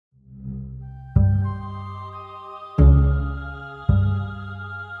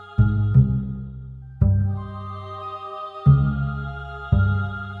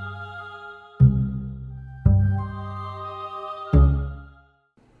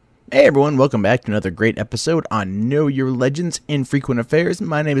Hey everyone, welcome back to another great episode on Know Your Legends Infrequent Affairs.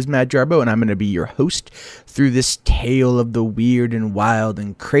 My name is Matt Jarbo and I'm going to be your host through this tale of the weird and wild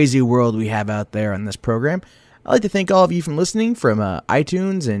and crazy world we have out there on this program. I'd like to thank all of you for listening from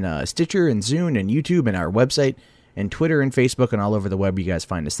iTunes and Stitcher and Zune and YouTube and our website and Twitter and Facebook and all over the web you guys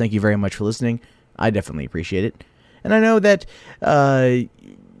find us. Thank you very much for listening. I definitely appreciate it. And I know that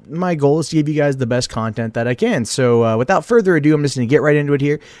my goal is to give you guys the best content that I can. So without further ado, I'm just going to get right into it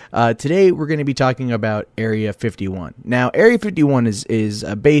here. Today, we're going to be talking about Area 51. Now, Area 51 is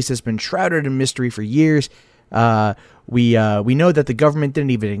a base that's been shrouded in mystery for years. We know that the government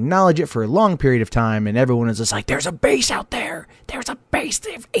didn't even acknowledge it for a long period of time, and everyone is just like, there's a base out there. There's a base.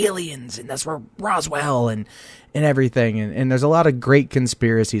 They have aliens, and that's where Roswell and everything. And there's a lot of great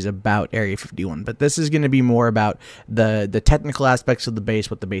conspiracies about Area 51, but this is going to be more about the technical aspects of the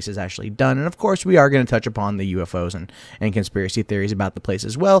base, what the base has actually done. And of course, we are going to touch upon the UFOs and conspiracy theories about the place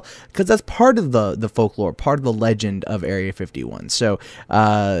as well, because that's part of the folklore, part of the legend of Area 51. So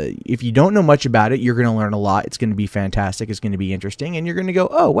if you don't know much about it, you're going to learn a lot. It's going to be fantastic. It's going to be interesting. And you're going to go,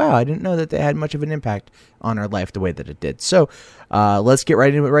 oh, wow, I didn't know that they had much of an impact on our life the way that it did. So let's get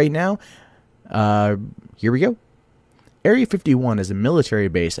right into it right now. Here we go. Area 51 is a military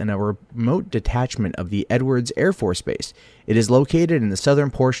base and a remote detachment of the Edwards Air Force Base. It is located in the southern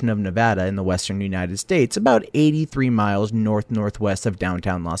portion of Nevada in the western United States, about 83 miles northwest of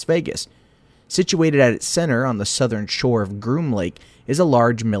downtown Las Vegas. Situated at its center on the southern shore of Groom Lake is a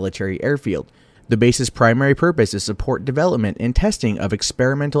large military airfield. The base's primary purpose is support development and testing of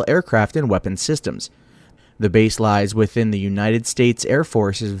experimental aircraft and weapons systems. The base lies within the United States Air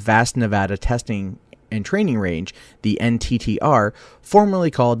Force's vast Nevada testing and training range, the NTTR, formerly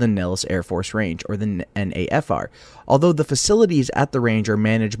called the Nellis Air Force Range, or the NAFR. Although the facilities at the range are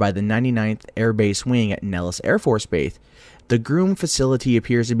managed by the 99th Air Base Wing at Nellis Air Force Base, the Groom facility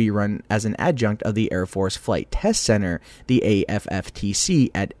appears to be run as an adjunct of the Air Force Flight Test Center, the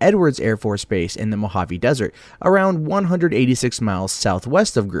AFFTC, at Edwards Air Force Base in the Mojave Desert, around 186 miles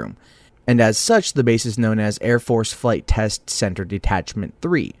southwest of Groom. And as such, the base is known as Air Force Flight Test Center Detachment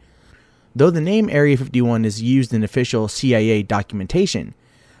 3. Though the name Area 51 is used in official CIA documentation,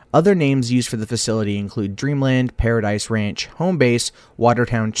 other names used for the facility include Dreamland, Paradise Ranch, Home Base,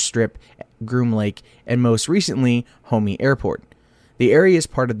 Watertown Strip, Groom Lake, and most recently, Homey Airport. The area is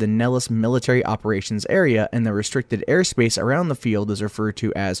part of the Nellis Military Operations Area, and the restricted airspace around the field is referred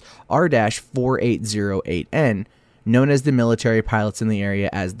to as R-4808N, known as the military pilots in the area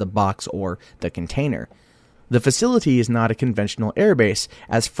as the box or the container. The facility is not a conventional airbase,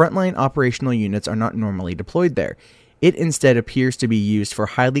 as frontline operational units are not normally deployed there. It instead appears to be used for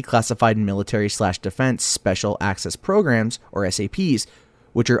highly classified military/defense special access programs, or SAPs,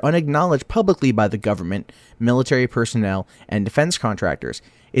 which are unacknowledged publicly by the government, military personnel, and defense contractors.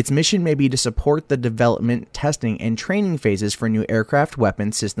 Its mission may be to support the development, testing, and training phases for new aircraft,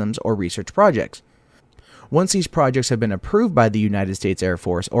 weapons, systems, or research projects. Once these projects have been approved by the United States Air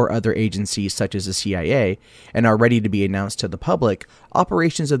Force or other agencies such as the CIA and are ready to be announced to the public,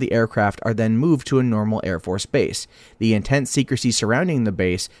 operations of the aircraft are then moved to a normal Air Force base. The intense secrecy surrounding the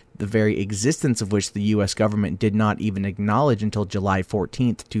base, the very existence of which the U.S. government did not even acknowledge until July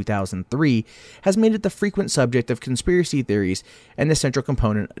 14, 2003, has made it the frequent subject of conspiracy theories and a central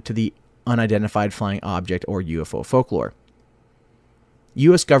component to the unidentified flying object or UFO folklore.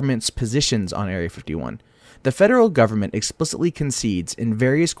 U.S. government's positions on Area 51. The federal government explicitly concedes in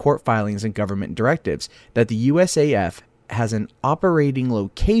various court filings and government directives that the USAF has an operating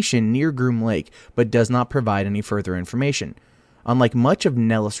location near Groom Lake, but does not provide any further information. Unlike much of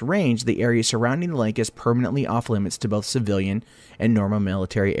Nellis Range, the area surrounding the lake is permanently off limits to both civilian and normal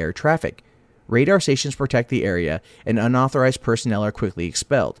military air traffic. Radar stations protect the area, and unauthorized personnel are quickly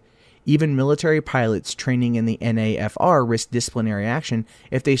expelled. Even military pilots training in the NAFR risk disciplinary action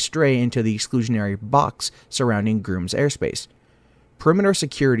if they stray into the exclusionary box surrounding Groom's airspace. Perimeter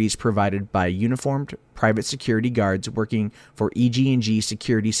security is provided by uniformed private security guards working for EG&G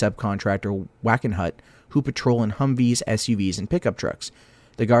security subcontractor Wackenhut, who patrol in Humvees, SUVs, and pickup trucks.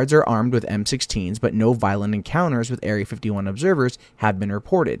 The guards are armed with M16s, but no violent encounters with Area 51 observers have been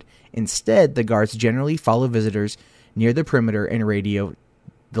reported. Instead, the guards generally follow visitors near the perimeter and radio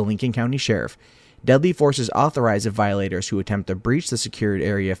the Lincoln County Sheriff. Deadly force is authorized if violators who attempt to breach the secured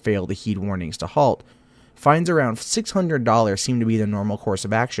area fail to heed warnings to halt. Fines around $600 seem to be the normal course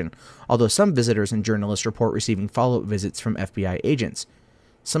of action, although some visitors and journalists report receiving follow-up visits from FBI agents.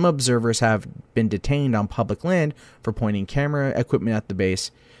 Some observers have been detained on public land for pointing camera equipment at the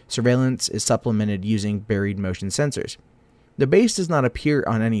base. Surveillance is supplemented using buried motion sensors. The base does not appear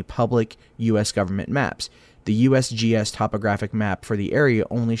on any public U.S. government maps. The USGS topographic map for the area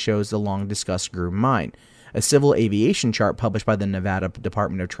only shows the long-discussed Groom Mine. A civil aviation chart published by the Nevada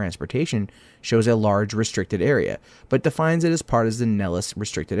Department of Transportation shows a large restricted area, but defines it as part of the Nellis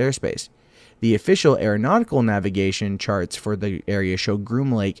restricted airspace. The official aeronautical navigation charts for the area show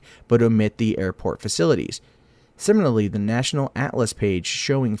Groom Lake but omit the airport facilities. Similarly, the National Atlas page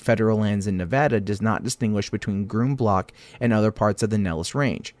showing federal lands in Nevada does not distinguish between Groom Block and other parts of the Nellis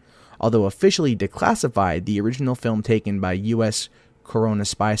Range. Although officially declassified, the original film taken by U.S. Corona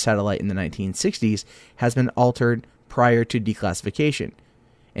spy satellite in the 1960s has been altered prior to declassification.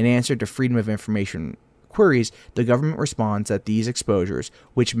 In answer to Freedom of Information queries, the government responds that these exposures,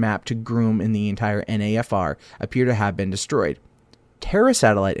 which map to Groom in the entire NAFR, appear to have been destroyed. Terra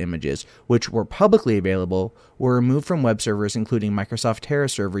satellite images, which were publicly available, were removed from web servers including Microsoft Terra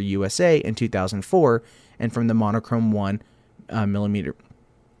Server USA in 2004 and from the monochrome 1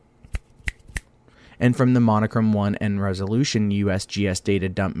 and from the monochrome 1 and resolution USGS data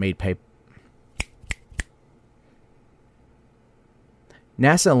dump made pay.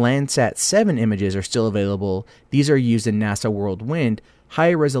 NASA Landsat 7 images are still available. These are used in NASA World Wind.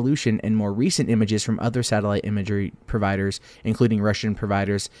 Higher resolution and more recent images from other satellite imagery providers, including Russian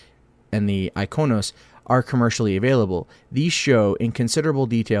providers and the Iconos, are commercially available. These show in considerable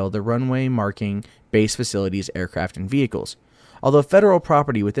detail the runway marking, base facilities, aircraft, and vehicles. Although federal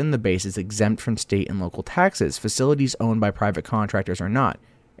property within the base is exempt from state and local taxes, facilities owned by private contractors are not.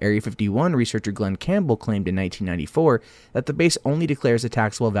 Area 51 researcher Glenn Campbell claimed in 1994 that the base only declares a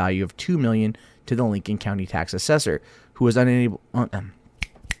taxable value of $2 million to the Lincoln County tax assessor, who was unable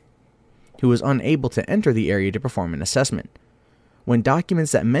to enter the area to perform an assessment. When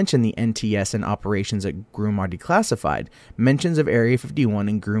documents that mention the NTS and operations at Groom are declassified, mentions of Area 51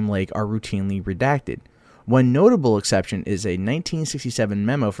 and Groom Lake are routinely redacted. One notable exception is a 1967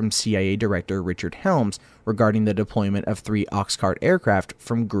 memo from CIA Director Richard Helms regarding the deployment of 3 Oxcart aircraft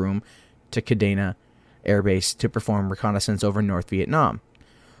from Groom to Kadena Air Base to perform reconnaissance over North Vietnam.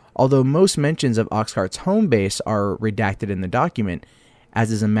 Although most mentions of Oxcart's home base are redacted in the document,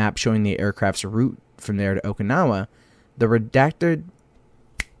 as is a map showing the aircraft's route from there to Okinawa, the redactor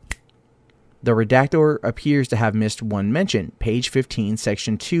appears to have missed one mention. Page 15,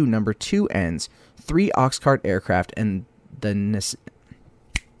 Section 2, Number 2 ends, 3 Oxcart aircraft and the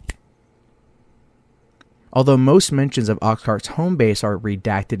Although most mentions of Oxcart's home base are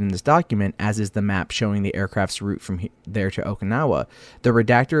redacted in this document, as is the map showing the aircraft's route from there to Okinawa, the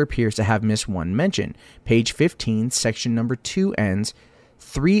redactor appears to have missed one mention. Page 15, Section Number 2 ends,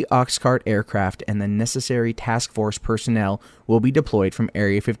 3 Oxcart aircraft and the necessary task force personnel will be deployed from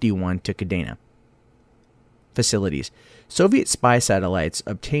Area 51 to Kadena. Facilities. Soviet spy satellites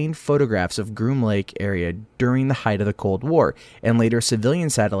obtained photographs of Groom Lake area during the height of the Cold War, and later civilian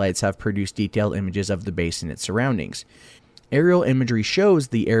satellites have produced detailed images of the base and its surroundings. Aerial imagery shows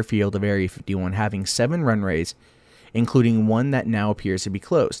the airfield of Area 51 having 7 runways, including one that now appears to be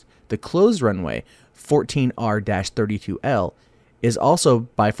closed. The closed runway, 14R-32L, is also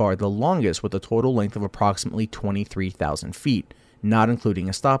by far the longest, with a total length of approximately 23,000 feet, not including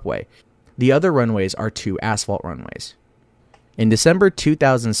a stopway. The other runways are 2 asphalt runways. In December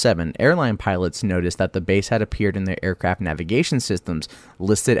 2007, airline pilots noticed that the base had appeared in their aircraft navigation systems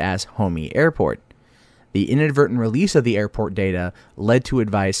listed as Homey Airport. The inadvertent release of the airport data led to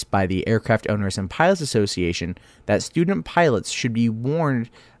advice by the Aircraft Owners and Pilots Association that student pilots should be warned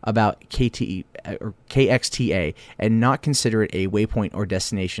about KXTA and not consider it a waypoint or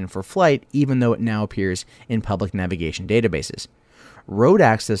destination for flight, even though it now appears in public navigation databases. Road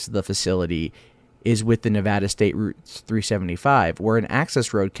access to the facility is with the Nevada State Route 375, where an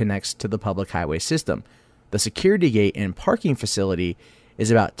access road connects to the public highway system. The security gate and parking facility is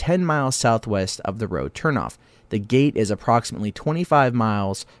about 10 miles southwest of the road turnoff. The gate is approximately 25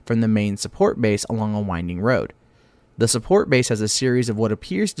 miles from the main support base along a winding road. The support base has a series of what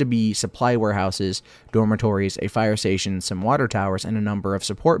appears to be supply warehouses, dormitories, a fire station, some water towers, and a number of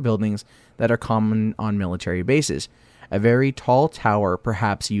support buildings that are common on military bases. A very tall tower,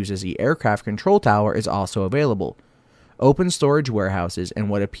 perhaps used as the aircraft control tower, is also available. Open storage warehouses and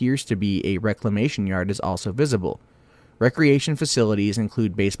what appears to be a reclamation yard is also visible. Recreation facilities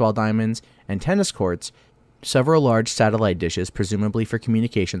include baseball diamonds and tennis courts. Several large satellite dishes, presumably for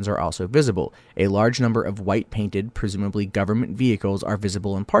communications, are also visible. A large number of white-painted, presumably government vehicles, are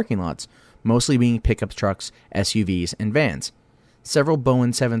visible in parking lots, mostly being pickup trucks, SUVs, and vans. Several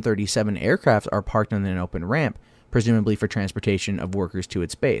Boeing 737 aircraft are parked on an open ramp, presumably for transportation of workers to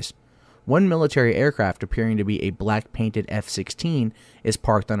its base. One military aircraft, appearing to be a black-painted F-16, is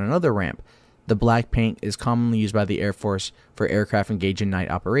parked on another ramp. The black paint is commonly used by the Air Force for aircraft engaged in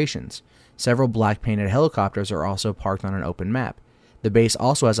night operations. Several black painted helicopters are also parked on an open map. The base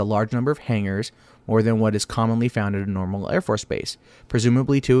also has a large number of hangars, more than what is commonly found at a normal Air Force base,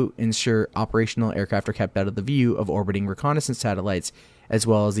 presumably to ensure operational aircraft are kept out of the view of orbiting reconnaissance satellites as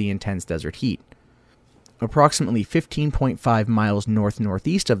well as the intense desert heat. Approximately 15.5 miles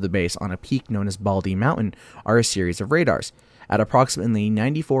north-northeast of the base on a peak known as Baldy Mountain are a series of radars. At approximately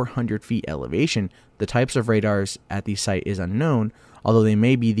 9,400 feet elevation, the types of radars at the site is unknown, although they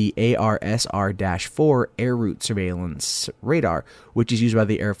may be the ARSR-4 Air Route Surveillance Radar, which is used by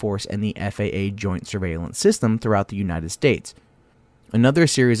the Air Force and the FAA Joint Surveillance System throughout the United States. Another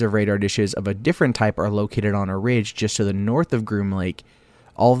series of radar dishes of a different type are located on a ridge just to the north of Groom Lake.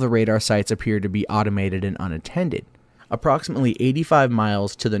 All of the radar sites appear to be automated and unattended. Approximately 85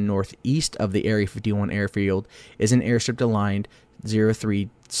 miles to the northeast of the Area 51 airfield is an airstrip aligned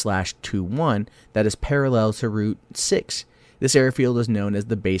 03/21 that is parallel to Route 6. This airfield is known as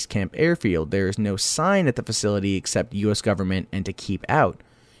the Base Camp Airfield. There is no sign at the facility except U.S. government and to keep out.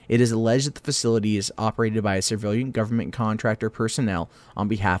 It is alleged that the facility is operated by a civilian government contractor personnel on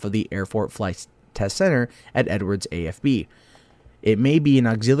behalf of the Airport Flight Test Center at Edwards AFB. It may be an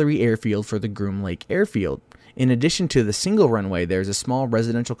auxiliary airfield for the Groom Lake Airfield. In addition to the single runway, there is a small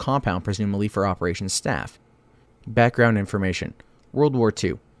residential compound presumably for operations staff. Background information. World War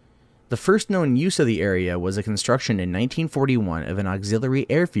II. The first known use of the area was the construction in 1941 of an auxiliary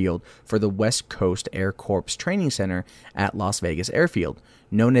airfield for the West Coast Air Corps Training Center at Las Vegas Airfield.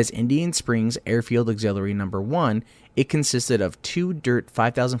 Known as Indian Springs Airfield Auxiliary No. 1, it consisted of two dirt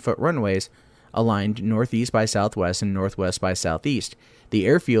 5,000-foot runways aligned northeast by southwest and northwest by southeast. The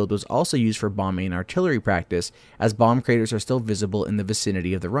airfield was also used for bombing and artillery practice, as bomb craters are still visible in the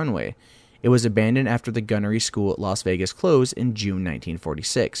vicinity of the runway. It was abandoned after the gunnery school at Las Vegas closed in June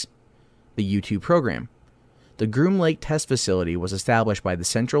 1946. The U-2 program. The Groom Lake Test Facility was established by the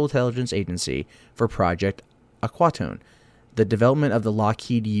Central Intelligence Agency for Project Aquatone, the development of the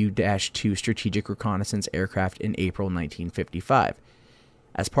Lockheed U-2 strategic reconnaissance aircraft in April 1955.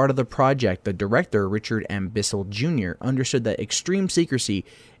 As part of the project, the director, Richard M. Bissell Jr., understood that extreme secrecy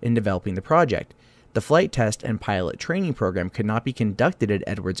in developing the project. The flight test and pilot training program could not be conducted at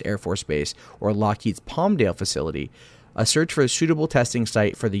Edwards Air Force Base or Lockheed's Palmdale facility. A search for a suitable testing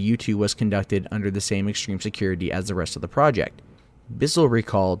site for the U-2 was conducted under the same extreme security as the rest of the project. Bissell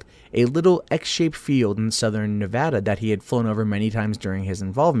recalled a little X-shaped field in southern Nevada that he had flown over many times during his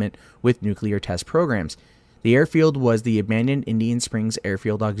involvement with nuclear test programs. The airfield was the abandoned Indian Springs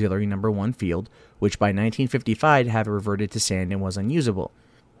Airfield Auxiliary No. 1 field, which by 1955 had reverted to sand and was unusable.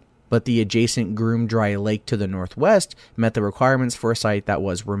 But the adjacent Groom Dry Lake to the northwest met the requirements for a site that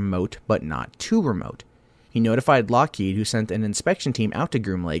was remote but not too remote. He notified Lockheed, who sent an inspection team out to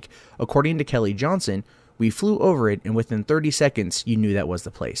Groom Lake. According to Kelly Johnson, "We flew over it, and within 30 seconds, you knew that was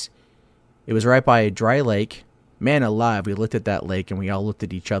the place. It was right by a dry lake. Man alive, we looked at that lake, and we all looked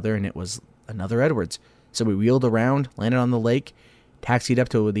at each other, and it was another Edwards. So we wheeled around, landed on the lake, taxied up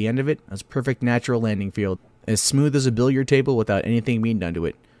to the end of it. It was a perfect natural landing field, as smooth as a billiard table without anything being done to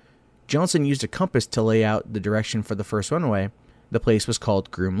it." Johnson used a compass to lay out the direction for the first runway. The place was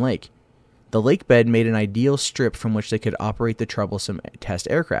called Groom Lake. The lake bed made an ideal strip from which they could operate the troublesome test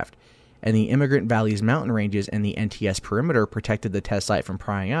aircraft, and the Immigrant Valley's mountain ranges and the NTS perimeter protected the test site from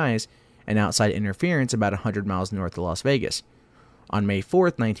prying eyes and outside interference about 100 miles north of Las Vegas. On May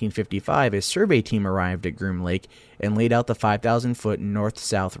 4, 1955, a survey team arrived at Groom Lake and laid out the 5,000-foot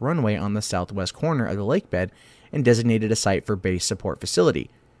north-south runway on the southwest corner of the lake bed and designated a site for base support facility.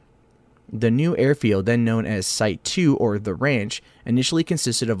 The new airfield, then known as Site 2 or The Ranch, initially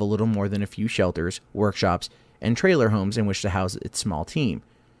consisted of a little more than a few shelters, workshops, and trailer homes in which to house its small team.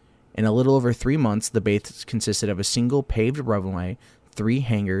 In a little over 3 months, the base consisted of a single paved runway, 3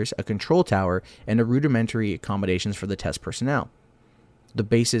 hangars, a control tower, and a rudimentary accommodations for the test personnel. The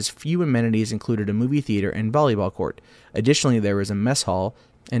base's few amenities included a movie theater and volleyball court. Additionally, there was a mess hall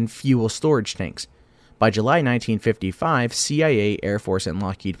and fuel storage tanks. By July 1955, CIA, Air Force, and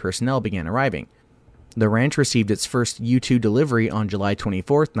Lockheed personnel began arriving. The ranch received its first U-2 delivery on July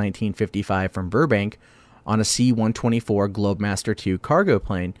 24, 1955 from Burbank on a C-124 Globemaster II cargo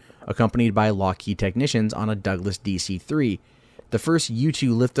plane, accompanied by Lockheed technicians on a Douglas DC-3. The first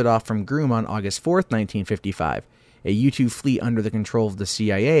U-2 lifted off from Groom on August 4, 1955. A U-2 fleet under the control of the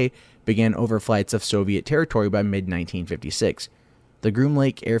CIA began overflights of Soviet territory by mid-1956. The Groom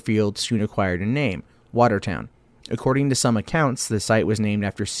Lake airfield soon acquired a name, Watertown. According to some accounts, the site was named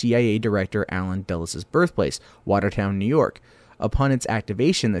after CIA Director Allen Dulles' birthplace, Watertown, New York. Upon its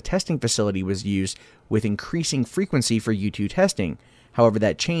activation, the testing facility was used with increasing frequency for U-2 testing. However,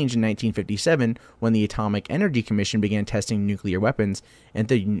 that changed in 1957 when the Atomic Energy Commission began testing nuclear weapons, and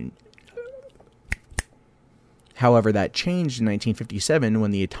the However, that changed in 1957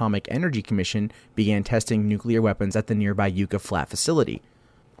 when the Atomic Energy Commission began testing nuclear weapons at the nearby Yucca Flat facility.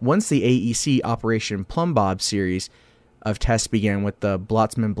 Once the AEC Operation Plum Bob series of tests began with the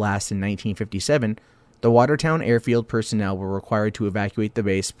Blotzman blast in 1957, the Watertown airfield personnel were required to evacuate the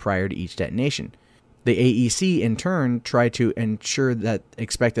base prior to each detonation. The AEC, in turn, tried to ensure that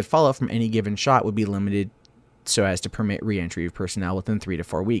expected fallout from any given shot would be limited so as to permit re-entry of personnel within 3 to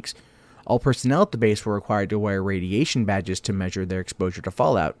 4 weeks. All personnel at the base were required to wear radiation badges to measure their exposure to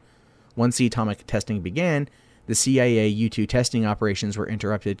fallout. Once the atomic testing began, the CIA U-2 testing operations were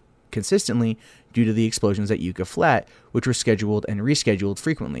interrupted consistently due to the explosions at Yucca Flat, which were scheduled and rescheduled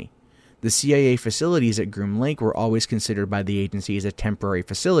frequently. The CIA facilities at Groom Lake were always considered by the agency as a temporary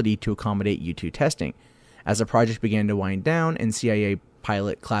facility to accommodate U-2 testing. As the project began to wind down and CIA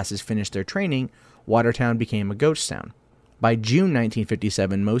pilot classes finished their training, Watertown became a ghost town. By June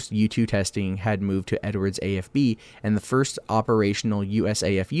 1957, most U-2 testing had moved to Edwards AFB, and the first operational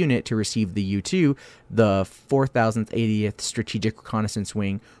USAF unit to receive the U-2, the 4080th Strategic Reconnaissance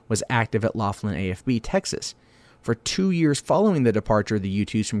Wing, was active at Laughlin AFB, Texas. For 2 years following the departure of the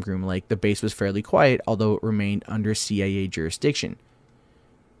U-2s from Groom Lake, the base was fairly quiet, although it remained under CIA jurisdiction.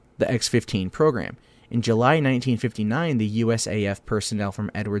 The X-15 program. In July 1959, the USAF personnel from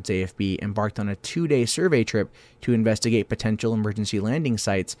Edwards AFB embarked on a 2-day survey trip to investigate potential emergency landing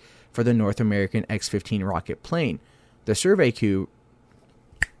sites for the North American X-15 rocket plane. The survey crew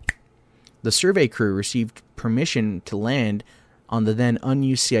received permission to land on the then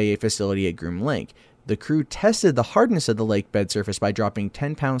unused CIA facility at Groom Lake. The crew tested the hardness of the lake bed surface by dropping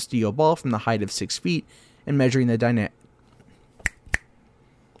 10-pound steel ball from the height of 6 feet and measuring the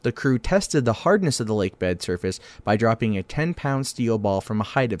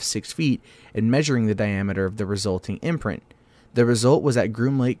diameter of the resulting imprint. The result was that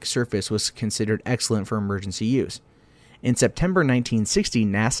Groom Lake surface was considered excellent for emergency use. In September 1960,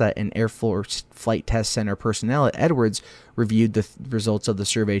 NASA and Air Force Flight Test Center personnel at Edwards reviewed the results of the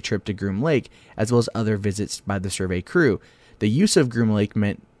survey trip to Groom Lake, as well as other visits by the survey crew. The use of Groom Lake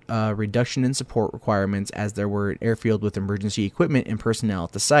meant reduction in support requirements, as there were an airfield with emergency equipment and personnel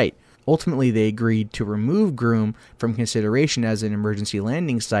at the site. Ultimately, they agreed to remove Groom from consideration as an emergency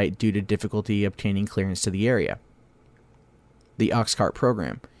landing site due to difficulty obtaining clearance to the area. The Oxcart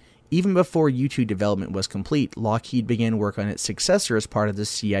program. Even before U-2 development was complete, Lockheed began work on its successor as part of the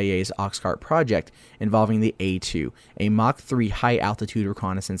CIA's Oxcart project, involving the A-2, a Mach 3 high-altitude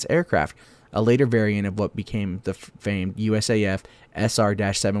reconnaissance aircraft, a later variant of what became the famed USAF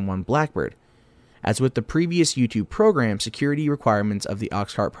SR-71 Blackbird. As with the previous U-2 program, security requirements of the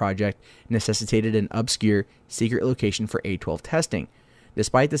Oxcart project necessitated an obscure, secret location for A-12 testing.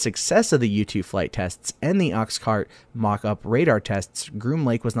 Despite the success of the U-2 flight tests and the Oxcart mock-up radar tests, Groom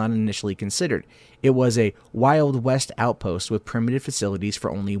Lake was not initially considered. It was a Wild West outpost with primitive facilities for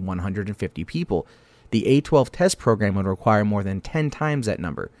only 150 people. The A-12 test program would require more than 10 times that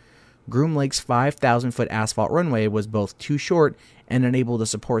number. Groom Lake's 5,000-foot asphalt runway was both too short and unable to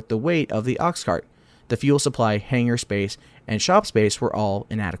support the weight of the Oxcart. The fuel supply, hangar space, and shop space were all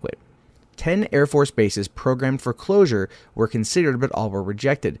inadequate. 10 Air Force bases programmed for closure were considered, but all were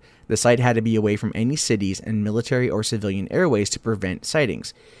rejected. The site had to be away from any cities and military or civilian airways to prevent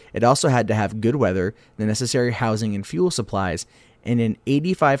sightings. It also had to have good weather, the necessary housing and fuel supplies, and an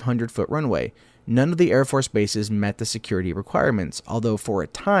 8,500-foot runway. None of the Air Force bases met the security requirements, although for a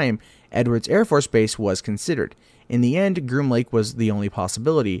time, Edwards Air Force Base was considered. In the end, Groom Lake was the only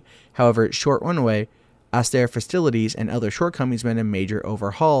possibility. However, its short runway, austere facilities, and other shortcomings meant a major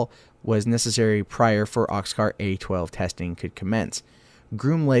overhaul was necessary prior for Oxcart A-12 testing could commence.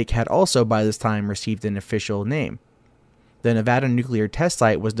 Groom Lake had also by this time received an official name. The Nevada nuclear test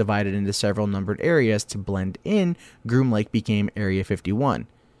site was divided into several numbered areas. To blend in, Groom Lake became Area 51.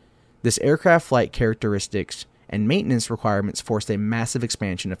 This aircraft flight characteristics and maintenance requirements forced a massive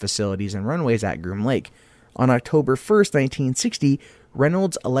expansion of facilities and runways at Groom Lake. On October 1st, 1960,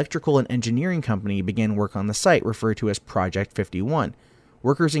 Reynolds Electrical and Engineering Company began work on the site, referred to as Project 51.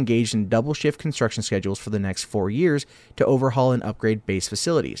 Workers engaged in double-shift construction schedules for the next 4 years to overhaul and upgrade base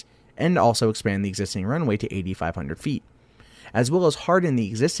facilities, and also expand the existing runway to 8,500 feet, as well as harden the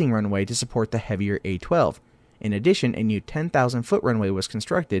existing runway to support the heavier A-12. In addition, a new 10,000-foot runway was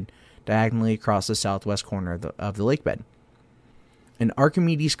constructed diagonally across the southwest corner of the lake bed. An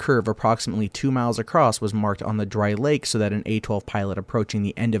Archimedes curve approximately 2 miles across was marked on the dry lake so that an A-12 pilot approaching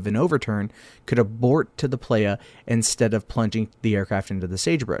the end of an overturn could abort to the playa instead of plunging the aircraft into the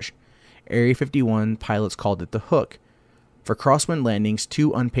sagebrush. Area 51 pilots called it the Hook. For crosswind landings,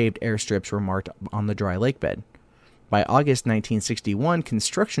 2 unpaved airstrips were marked on the dry lake bed. By August 1961,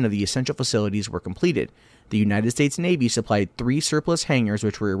 construction of the essential facilities were completed. The United States Navy supplied 3 surplus hangars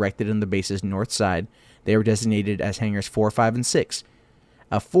which were erected on the base's north side. They were designated as hangars 4, 5, and 6.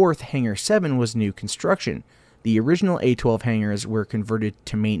 A 4th, Hangar 7, was new construction. The original A-12 hangars were converted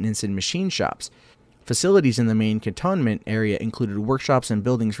to maintenance and machine shops. Facilities in the main cantonment area included workshops and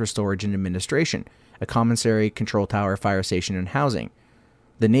buildings for storage and administration, a commissary, control tower, fire station, and housing.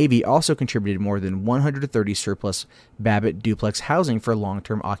 The Navy also contributed more than 130 surplus Babbitt duplex housing for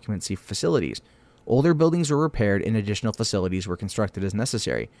long-term occupancy facilities. Older buildings were repaired and additional facilities were constructed as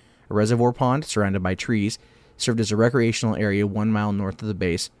necessary. A reservoir pond, surrounded by trees, served as a recreational area 1 mile north of the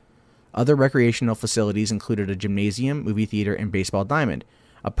base. Other recreational facilities included a gymnasium, movie theater, and baseball diamond.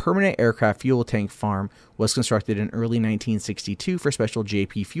 A permanent aircraft fuel tank farm was constructed in early 1962 for special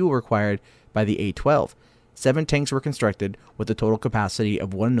JP fuel required by the A-12. 7 tanks were constructed with a total capacity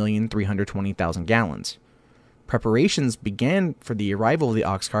of 1,320,000 gallons. Preparations began for the arrival of the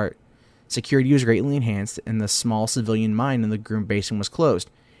ox cart. Security was greatly enhanced, and the small civilian mine in the Groom Basin was closed.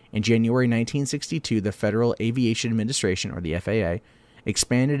 In January 1962, the Federal Aviation Administration, or the FAA,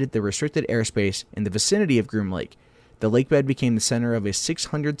 expanded the restricted airspace in the vicinity of Groom Lake. The lakebed became the center of a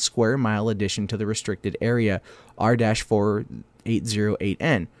 600 square mile addition to the restricted area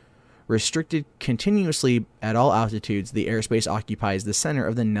R-4808N. Restricted continuously at all altitudes, the airspace occupies the center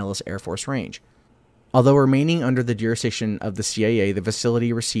of the Nellis Air Force Range. Although remaining under the jurisdiction of the CIA, the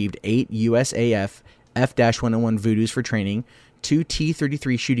facility received 8 USAF F-101 Voodoos for training, 2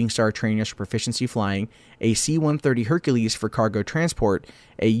 T-33 Shooting Star trainers for proficiency flying, a C-130 Hercules for cargo transport,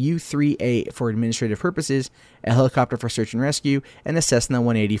 a U-3A for administrative purposes, a helicopter for search and rescue, and a Cessna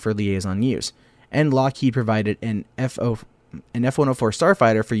 180 for liaison use. And Lockheed provided an F-104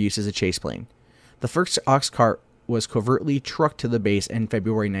 Starfighter for use as a chase plane. The first ox cart was covertly trucked to the base in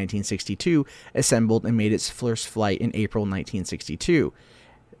February 1962, assembled, and made its first flight in April 1962.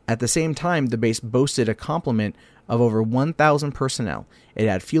 At the same time, the base boasted a complement of over 1,000 personnel. It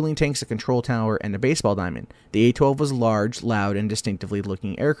had fueling tanks, a control tower, and a baseball diamond. The A-12 was large, loud, and distinctively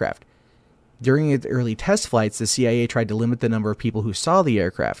looking aircraft. During its early test flights, the CIA tried to limit the number of people who saw the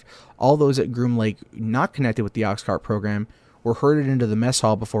aircraft. All those at Groom Lake not connected with the ox cart program were herded into the mess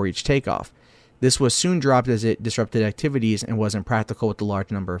hall before each takeoff. This was soon dropped as it disrupted activities and was impractical with the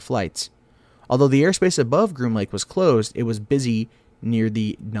large number of flights. Although the airspace above Groom Lake was closed, it was busy near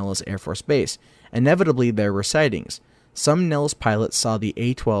the Nellis Air Force Base. Inevitably, there were sightings. Some Nellis pilots saw the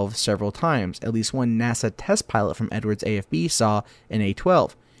A-12 several times. At least one NASA test pilot from Edwards AFB saw an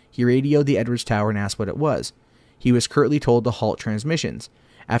A-12. He radioed the Edwards Tower and asked what it was. He was curtly told to halt transmissions.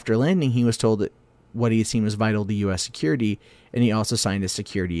 After landing, he was told that what he had seen was vital to U.S. security, and he also signed a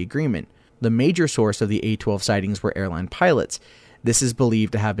security agreement. The major source of the A-12 sightings were airline pilots. This is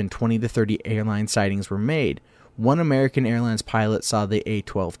believed to have been 20 to 30 airline sightings were made. One American Airlines pilot saw the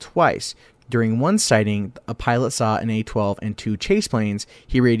A-12 twice. During one sighting, a pilot saw an A-12 and 2 chase planes.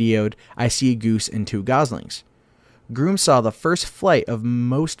 He radioed, "I see a goose and 2 goslings." Groom saw the first flight of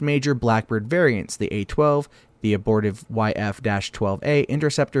most major Blackbird variants, the A-12, the abortive YF-12A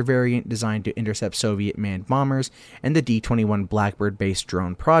interceptor variant designed to intercept Soviet manned bombers, and the D-21 Blackbird-based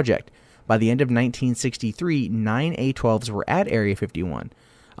drone project. By the end of 1963, 9 A-12s were at Area 51.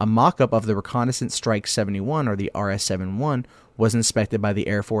 A mock-up of the Reconnaissance Strike 71, or the RS-71, was inspected by the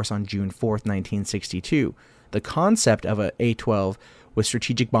Air Force on June 4, 1962. The concept of an A-12 with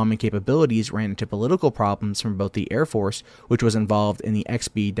strategic bombing capabilities ran into political problems from both the Air Force, which was involved in the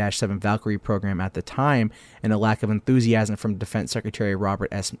XB-7 Valkyrie program at the time, and a lack of enthusiasm from Defense Secretary Robert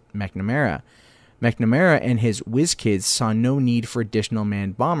S. McNamara. McNamara and his whiz kids saw no need for additional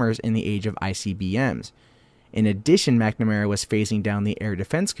manned bombers in the age of ICBMs. In addition, McNamara was phasing down the Air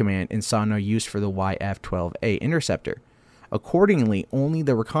Defense Command and saw no use for the YF-12A interceptor. Accordingly, only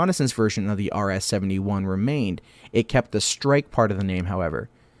the reconnaissance version of the RS-71 remained. It kept the strike part of the name, however.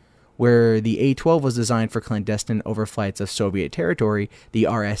 Where the A-12 was designed for clandestine overflights of Soviet territory, the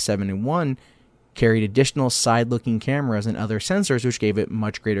RS-71 carried additional side-looking cameras and other sensors which gave it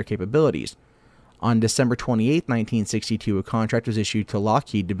much greater capabilities. On December 28, 1962, a contract was issued to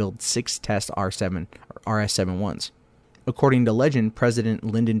Lockheed to build 6 test RS-71s. According to legend, President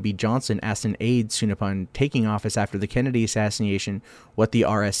Lyndon B. Johnson asked an aide soon upon taking office after the Kennedy assassination what the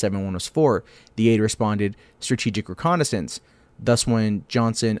RS-71 was for. The aide responded, "Strategic reconnaissance." Thus, when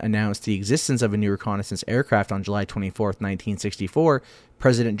Johnson announced the existence of a new reconnaissance aircraft on July 24, 1964,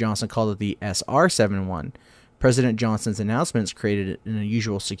 President Johnson called it the SR-71. President Johnson's announcements created an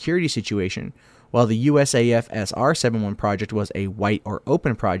unusual security situation. While the USAF SR-71 project was a white or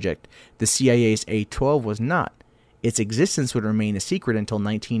open project, the CIA's A-12 was not. Its existence would remain a secret until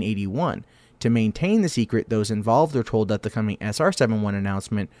 1981. To maintain the secret, those involved were told that the coming SR-71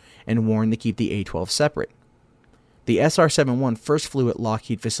 announcement and warned to keep the A-12 separate. The SR-71 first flew at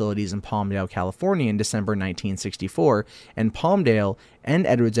Lockheed facilities in Palmdale, California in December 1964, and Palmdale and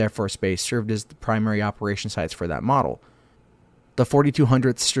Edwards Air Force Base served as the primary operation sites for that model. The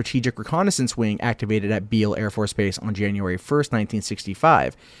 4200th Strategic Reconnaissance Wing activated at Beale Air Force Base on January 1st,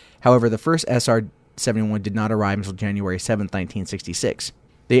 1965. However, the first SR-71 did not arrive until January 7, 1966.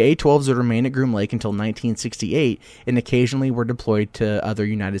 The A-12s would remain at Groom Lake until 1968 and occasionally were deployed to other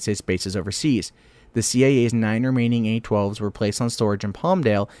United States bases overseas. The CIA's 9 remaining A-12s were placed on storage in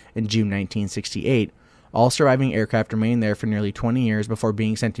Palmdale in June 1968. All surviving aircraft remained there for nearly 20 years before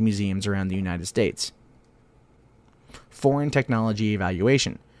being sent to museums around the United States. Foreign technology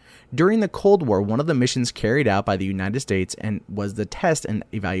evaluation. During the Cold War, one of the missions carried out by the United States was the test and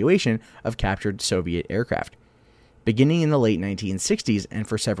evaluation of captured Soviet aircraft. Beginning in the late 1960s and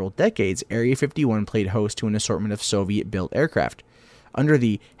for several decades, Area 51 played host to an assortment of Soviet-built aircraft. Under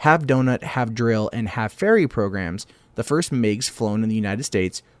the half-donut, half-drill, and half-ferry programs, the first MiGs flown in the United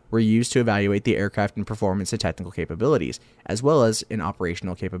States were used to evaluate the aircraft in performance and technical capabilities, as well as in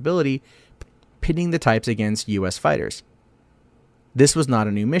operational capability, pitting the types against U.S. fighters. This was not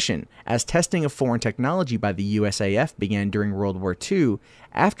a new mission, as testing of foreign technology by the USAF began during World War II.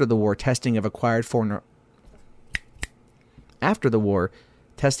 After the war, testing of acquired foreign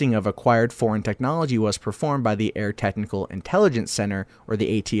technology was performed by the Air Technical Intelligence Center, or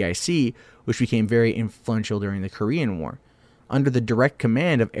the ATIC, which became very influential during the Korean War. Under the direct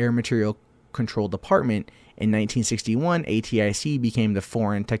command of Air Material Control Department, in 1961, ATIC became the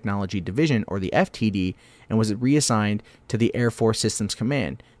Foreign Technology Division, or the FTD, and was reassigned to the Air Force Systems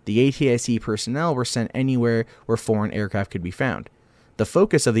Command. The ATIC personnel were sent anywhere where foreign aircraft could be found. The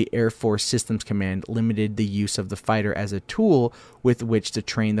focus of the Air Force Systems Command limited the use of the fighter as a tool with which to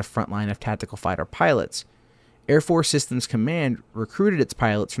train the front line of tactical fighter pilots. Air Force Systems Command recruited its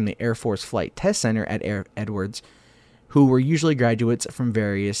pilots from the Air Force Flight Test Center at Edwards, who were usually graduates from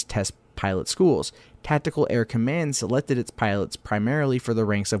various test pilot schools. Tactical Air Command selected its pilots primarily for the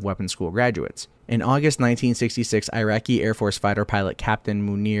ranks of weapons school graduates. In August 1966, Iraqi Air Force fighter pilot Captain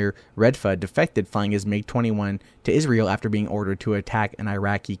Munir Redfa defected flying his MiG-21 to Israel after being ordered to attack an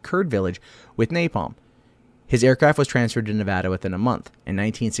Iraqi Kurd village with napalm. His aircraft was transferred to Nevada within a month. In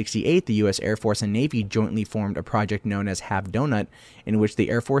 1968, the U.S. Air Force and Navy jointly formed a project known as Half Donut, in which the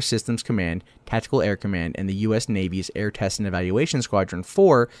Air Force Systems Command, Tactical Air Command, and the U.S. Navy's Air Test and Evaluation Squadron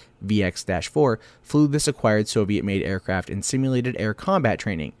 4, VX-4, flew this acquired Soviet-made aircraft in simulated air combat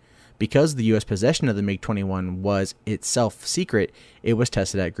training. Because the U.S. possession of the MiG-21 was itself secret, it was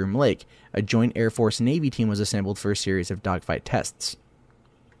tested at Groom Lake. A joint Air Force-Navy team was assembled for a series of dogfight tests.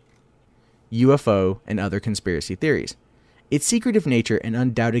 UFO and other conspiracy theories. Its secretive nature and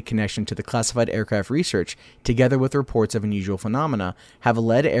undoubted connection to the classified aircraft research, together with reports of unusual phenomena, have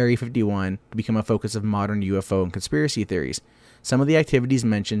led Area 51 to become a focus of modern UFO and conspiracy theories. Some of the activities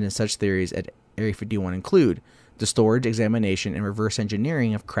mentioned in such theories at Area 51 include the storage, examination, and reverse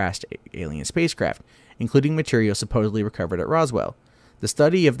engineering of crashed alien spacecraft, including material supposedly recovered at Roswell, the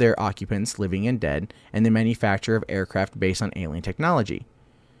study of their occupants, living and dead, and the manufacture of aircraft based on alien technology,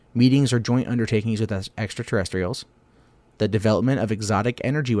 meetings or joint undertakings with extraterrestrials, the development of exotic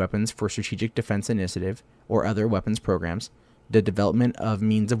energy weapons for strategic defense initiative or other weapons programs, the development of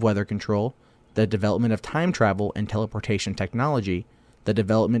means of weather control, the development of time travel and teleportation technology, the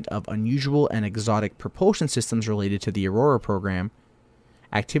development of unusual and exotic propulsion systems related to the Aurora program,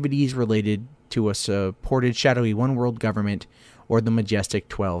 activities related to a supported shadowy One World government, or the Majestic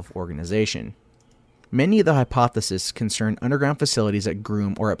 12 organization. Many of the hypotheses concern underground facilities at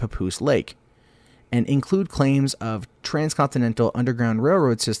Groom or at Papoose Lake, and include claims of transcontinental underground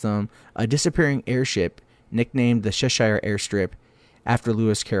railroad system, a disappearing airship nicknamed the Cheshire Airstrip after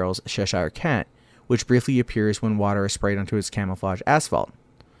Lewis Carroll's Cheshire Cat, which briefly appears when water is sprayed onto its camouflage asphalt,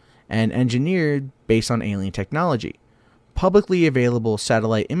 and engineered based on alien technology. Publicly available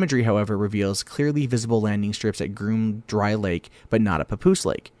satellite imagery, however, reveals clearly visible landing strips at Groom Dry Lake, but not at Papoose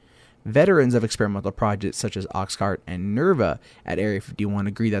Lake. Veterans of experimental projects such as Oxcart and Nerva at Area 51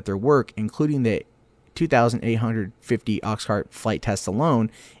 agree that their work, including the 2,850 Oxcart flight tests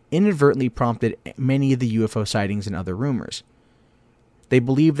alone, inadvertently prompted many of the UFO sightings and other rumors. They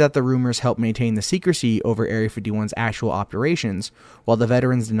believe that the rumors helped maintain the secrecy over Area 51's actual operations, while the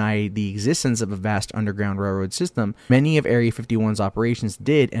veterans deny the existence of a vast underground railroad system. Many of Area 51's operations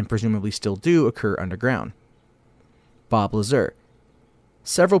did, and presumably still do, occur underground. Bob Lazar.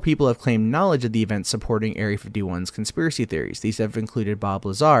 Several people have claimed knowledge of the events supporting Area 51's conspiracy theories. These have included Bob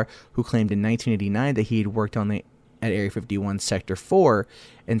Lazar, who claimed in 1989 that he had worked at Area 51 Sector 4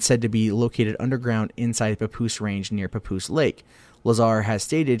 and said to be located underground inside Papoose Range near Papoose Lake. Lazar has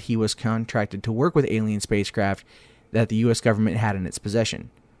stated he was contracted to work with alien spacecraft that the U.S. government had in its possession.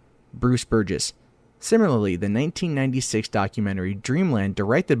 Bruce Burgess. Similarly, the 1996 documentary Dreamland,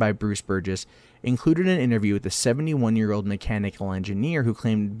 directed by Bruce Burgess, included an interview with a 71-year-old mechanical engineer who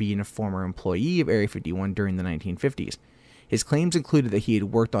claimed to be a former employee of Area 51 during the 1950s. His claims included that he had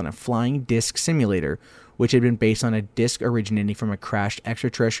worked on a flying disc simulator, which had been based on a disc originating from a crashed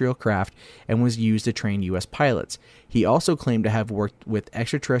extraterrestrial craft and was used to train U.S. pilots. He also claimed to have worked with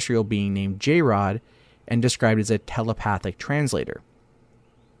extraterrestrial being named J-Rod and described as a telepathic translator.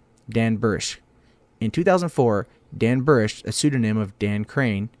 Dan Bursch. In 2004, Dan Bursch, a pseudonym of Dan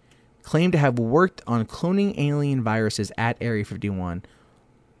Crane, claimed to have worked on cloning alien viruses at Area 51,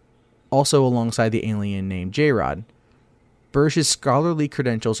 also alongside the alien named J-Rod. Bursch's scholarly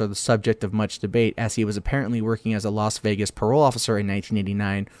credentials are the subject of much debate, as he was apparently working as a Las Vegas parole officer in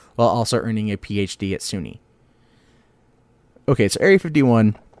 1989 while also earning a PhD at SUNY. Okay, so Area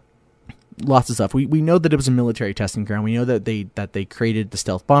 51, lots of stuff. We know that it was a military testing ground. We know that they created the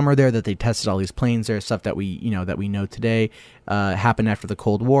stealth bomber there, that they tested all these planes there, stuff that we know today happened after the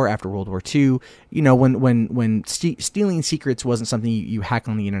Cold War, after World War II. You know, when stealing secrets wasn't something you hack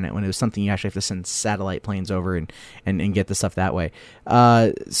on the internet, when it was something you actually have to send satellite planes over and get the stuff that way.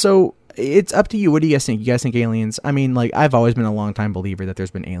 So it's up to you. What do you guys think? You guys think aliens? I mean, like, I've always been a long time believer that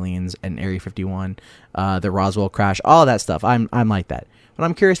there's been aliens in Area 51, the Roswell crash, all that stuff. I'm like that. But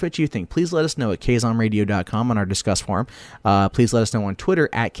I'm curious what you think. Please let us know at kzomradio.com on our Discuss forum. Please let us know on Twitter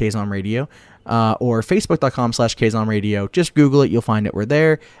at kzomradio or facebook.com/kzomradio. Just Google it. You'll find it. We're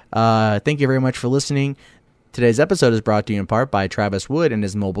there. Thank you very much for listening. Today's episode is brought to you in part by Travis Wood and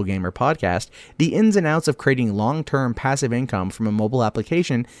his Mobile Gamer podcast, the ins and outs of creating long-term passive income from a mobile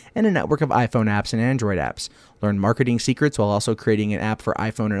application and a network of iPhone apps and Android apps. Learn marketing secrets while also creating an app for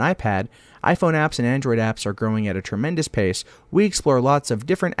iPhone and iPad. iPhone apps and Android apps are growing at a tremendous pace. We explore lots of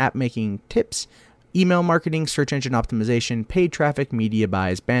different app-making tips, email marketing, search engine optimization, paid traffic, media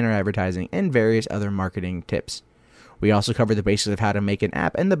buys, banner advertising, and various other marketing tips. We also cover the basics of how to make an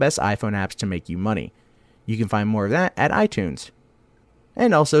app and the best iPhone apps to make you money. You can find more of that at iTunes.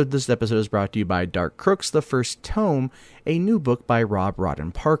 And also, this episode is brought to you by Dark Crooks, the First Tome, a new book by Rob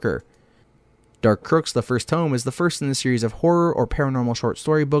Rodden Parker. Dark Crooks, the First Tome is the first in the series of horror or paranormal short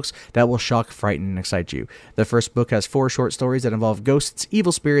story books that will shock, frighten, and excite you. The first book has 4 short stories that involve ghosts,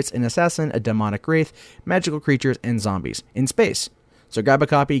 evil spirits, an assassin, a demonic wraith, magical creatures, and zombies in space. So grab a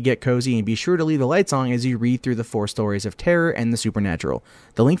copy, get cozy, and be sure to leave the lights on as you read through the 4 stories of terror and the supernatural.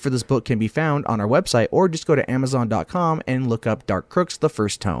 The link for this book can be found on our website, or just go to Amazon.com and look up Dark Crooks, the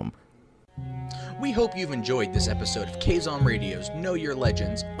First Tome. We hope you've enjoyed this episode of KZOM Radio's Know Your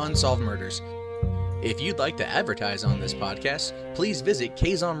Legends, Unsolved Murders. If you'd like to advertise on this podcast, please visit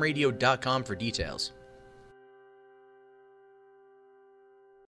kzomradio.com for details.